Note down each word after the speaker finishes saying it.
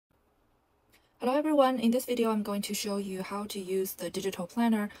Hello everyone, in this video I'm going to show you how to use the digital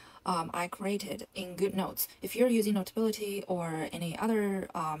planner I created in Goodnotes. If you're using Notability or any other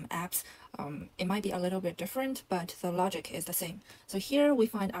apps, it might be a little bit different, but the logic is the same. So here we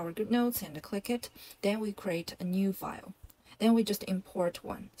find our Goodnotes and click it, then we create a new file. Then we just import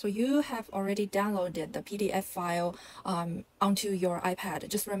one. So you have already downloaded the PDF file onto your iPad.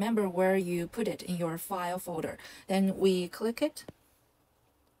 Just remember where you put it in your file folder. Then we click it.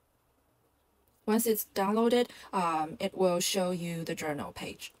 Once it's downloaded, it will show you the journal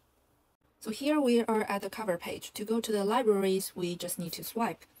page. So here we are at the cover page. To go to the libraries, we just need to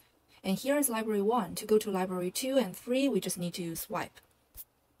swipe. And here is library 1. To go to library 2 and 3, we just need to swipe.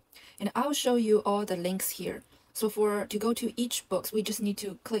 And I'll show you all the links here. So to go to each books, we just need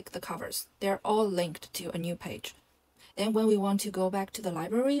to click the covers. They're all linked to a new page. Then when we want to go back to the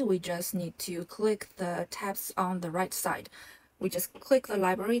library, we just need to click the tabs on the right side. We just click the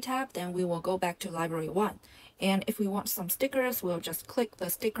library tab, then we will go back to library 1. And if we want some stickers, we'll just click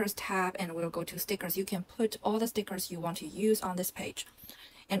the stickers tab and we'll go to stickers. You can put all the stickers you want to use on this page.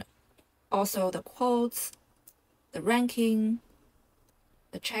 And also the quotes, the ranking,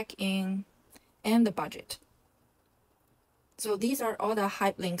 the check-in, and the budget. So these are all the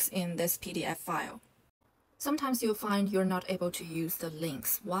hyperlinks in this PDF file. Sometimes you'll find you're not able to use the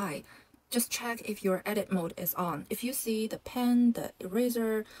links. Why? Just check if your edit mode is on. If you see the pen, the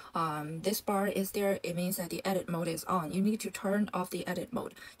eraser, this bar is there, it means that the edit mode is on. You need to turn off the edit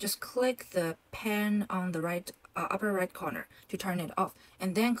mode. Just click the pen on the right upper right corner to turn it off,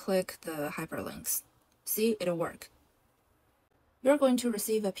 and then click the hyperlinks. See, it'll work. You're going to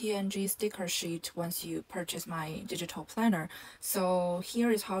receive a PNG sticker sheet once you purchase my digital planner. So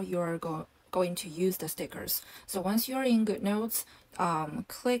here is how you're going to use the stickers. So once you're in Goodnotes,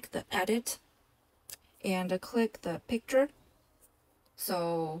 click the edit and click the picture.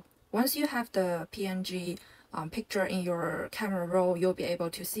 So once you have the PNG picture in your camera roll, you'll be able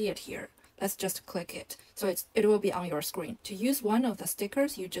to see it here. Let's just click it. So it will be on your screen. To use one of the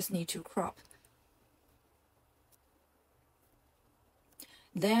stickers, you just need to crop.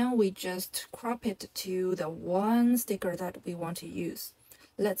 Then we just crop it to the one sticker that we want to use.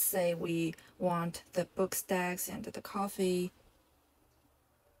 Let's say we want the book stacks and the coffee.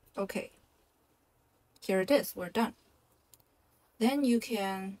 Okay, here it is, we're done. Then you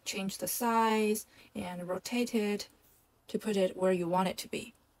can change the size and rotate it to put it where you want it to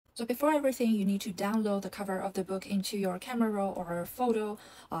be. So before everything, you need to download the cover of the book into your camera roll or photo.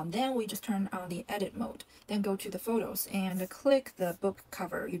 Then we just turn on the edit mode. Then go to the photos and click the book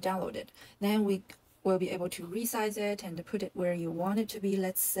cover you downloaded. Then we will be able to resize it and put it where you want it to be.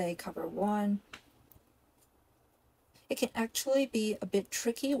 Let's say cover 1. It can actually be a bit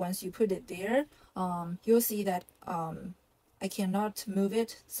tricky once you put it there. You'll see that I cannot move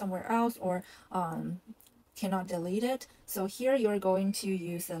it somewhere else or cannot delete it. So here you're going to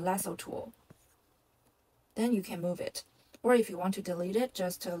use the lasso tool. Then you can move it. Or if you want to delete it,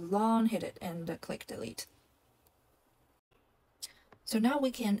 just long hit it and click delete. So now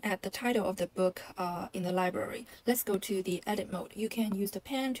we can add the title of the book in the library. Let's go to the edit mode. You can use the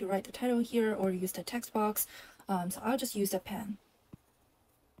pen to write the title here or use the text box. So I'll just use the pen.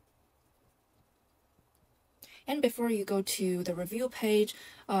 And before you go to the review page,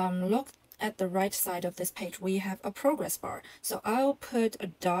 look at the right side of this page. We have a progress bar. So I'll put a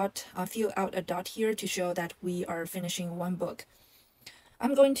dot, fill out a dot here to show that we are finishing one book.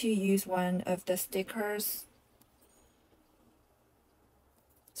 I'm going to use one of the stickers.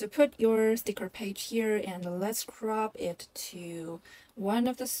 So put your sticker page here and let's crop it to one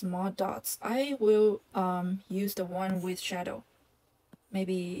of the small dots. I will use the one with shadow,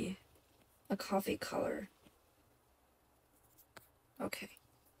 maybe a coffee color. Okay.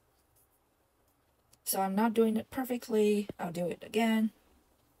 So I'm not doing it perfectly. I'll do it again.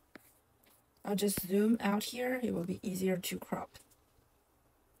 I'll just zoom out here. It will be easier to crop.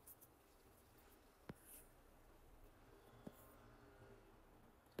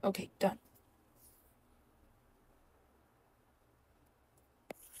 Okay, done.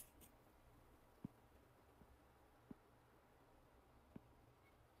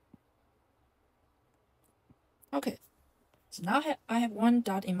 Okay, so now I have one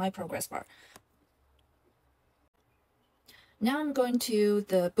dot in my progress bar. Now I'm going to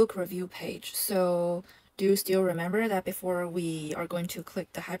the book review page. So do you still remember that before we are going to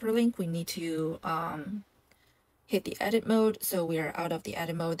click the hyperlink, we need to hit the edit mode. So we are out of the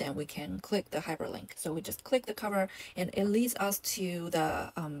edit mode, then we can click the hyperlink. So we just click the cover and it leads us to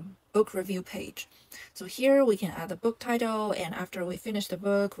the book review page. So here we can add the book title, and after we finish the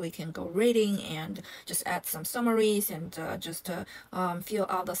book, we can go rating and just add some summaries and fill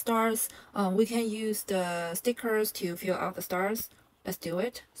out the stars. We can use the stickers to fill out the stars. Let's do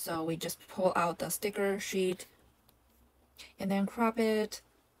it. So we just pull out the sticker sheet and then crop it.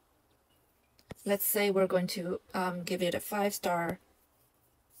 Let's say we're going to give it a 5-star.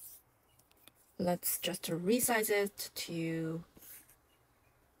 Let's just resize it to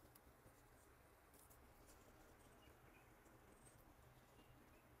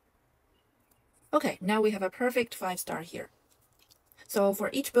okay, now we have a perfect 5-star here. So for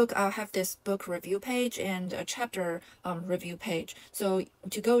each book, I'll have this book review page and a chapter review page. So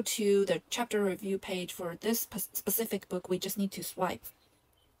to go to the chapter review page for this specific book, we just need to swipe.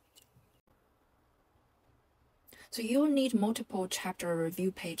 So you'll need multiple chapter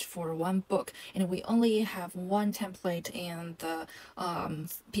review page for one book, and we only have one template in the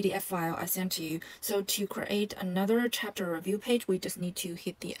PDF file I sent to you. So to create another chapter review page, we just need to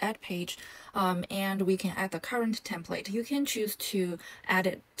hit the add page, and we can add the current template. You can choose to add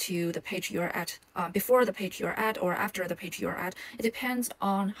it to the page you're at, before the page you're at or after the page you're at. It depends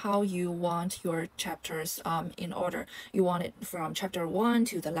on how you want your chapters in order. You want it from chapter 1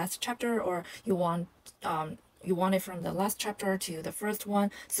 to the last chapter, or you want it from the last chapter to the first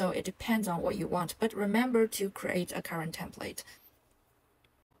one, so it depends on what you want. But remember to create a current template.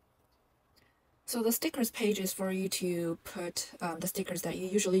 So the stickers page is for you to put the stickers that you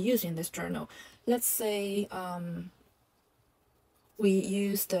usually use in this journal. Let's say we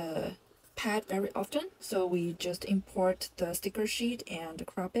use the pad very often, so we just import the sticker sheet and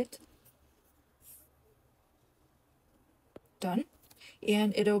crop it. Done.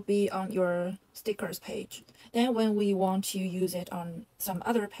 And it'll be on your stickers page. Then when we want to use it on some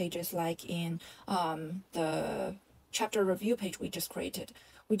other pages, like in the chapter review page we just created,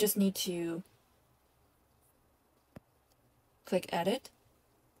 we just need to click edit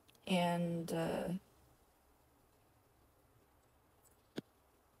and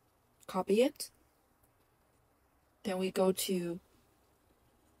copy it. Then we go to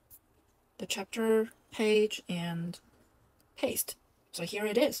the chapter page and paste. So here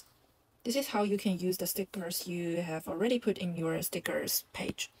it is. This is how you can use the stickers you have already put in your stickers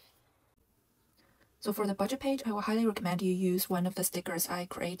page. So for the budget page, I will highly recommend you use one of the stickers I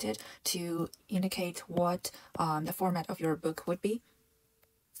created to indicate what the format of your book would be.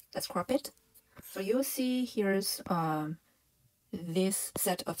 Let's crop it. So you'll see here's this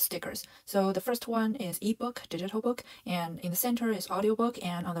set of stickers. So the first one is ebook, digital book, and in the center is audiobook,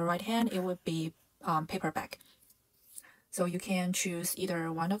 and on the right hand it would be paperback. So you can choose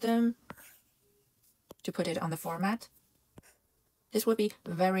either one of them to put it on the format. This would be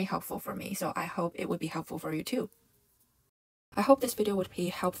very helpful for me, so I hope it would be helpful for you too. I hope this video would be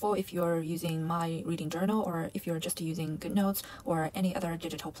helpful if you're using my reading journal, or if you're just using Goodnotes or any other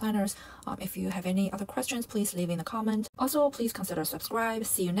digital planners. If you have any other questions, please leave in the comment. Also, please consider subscribe.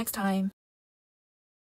 See you next time.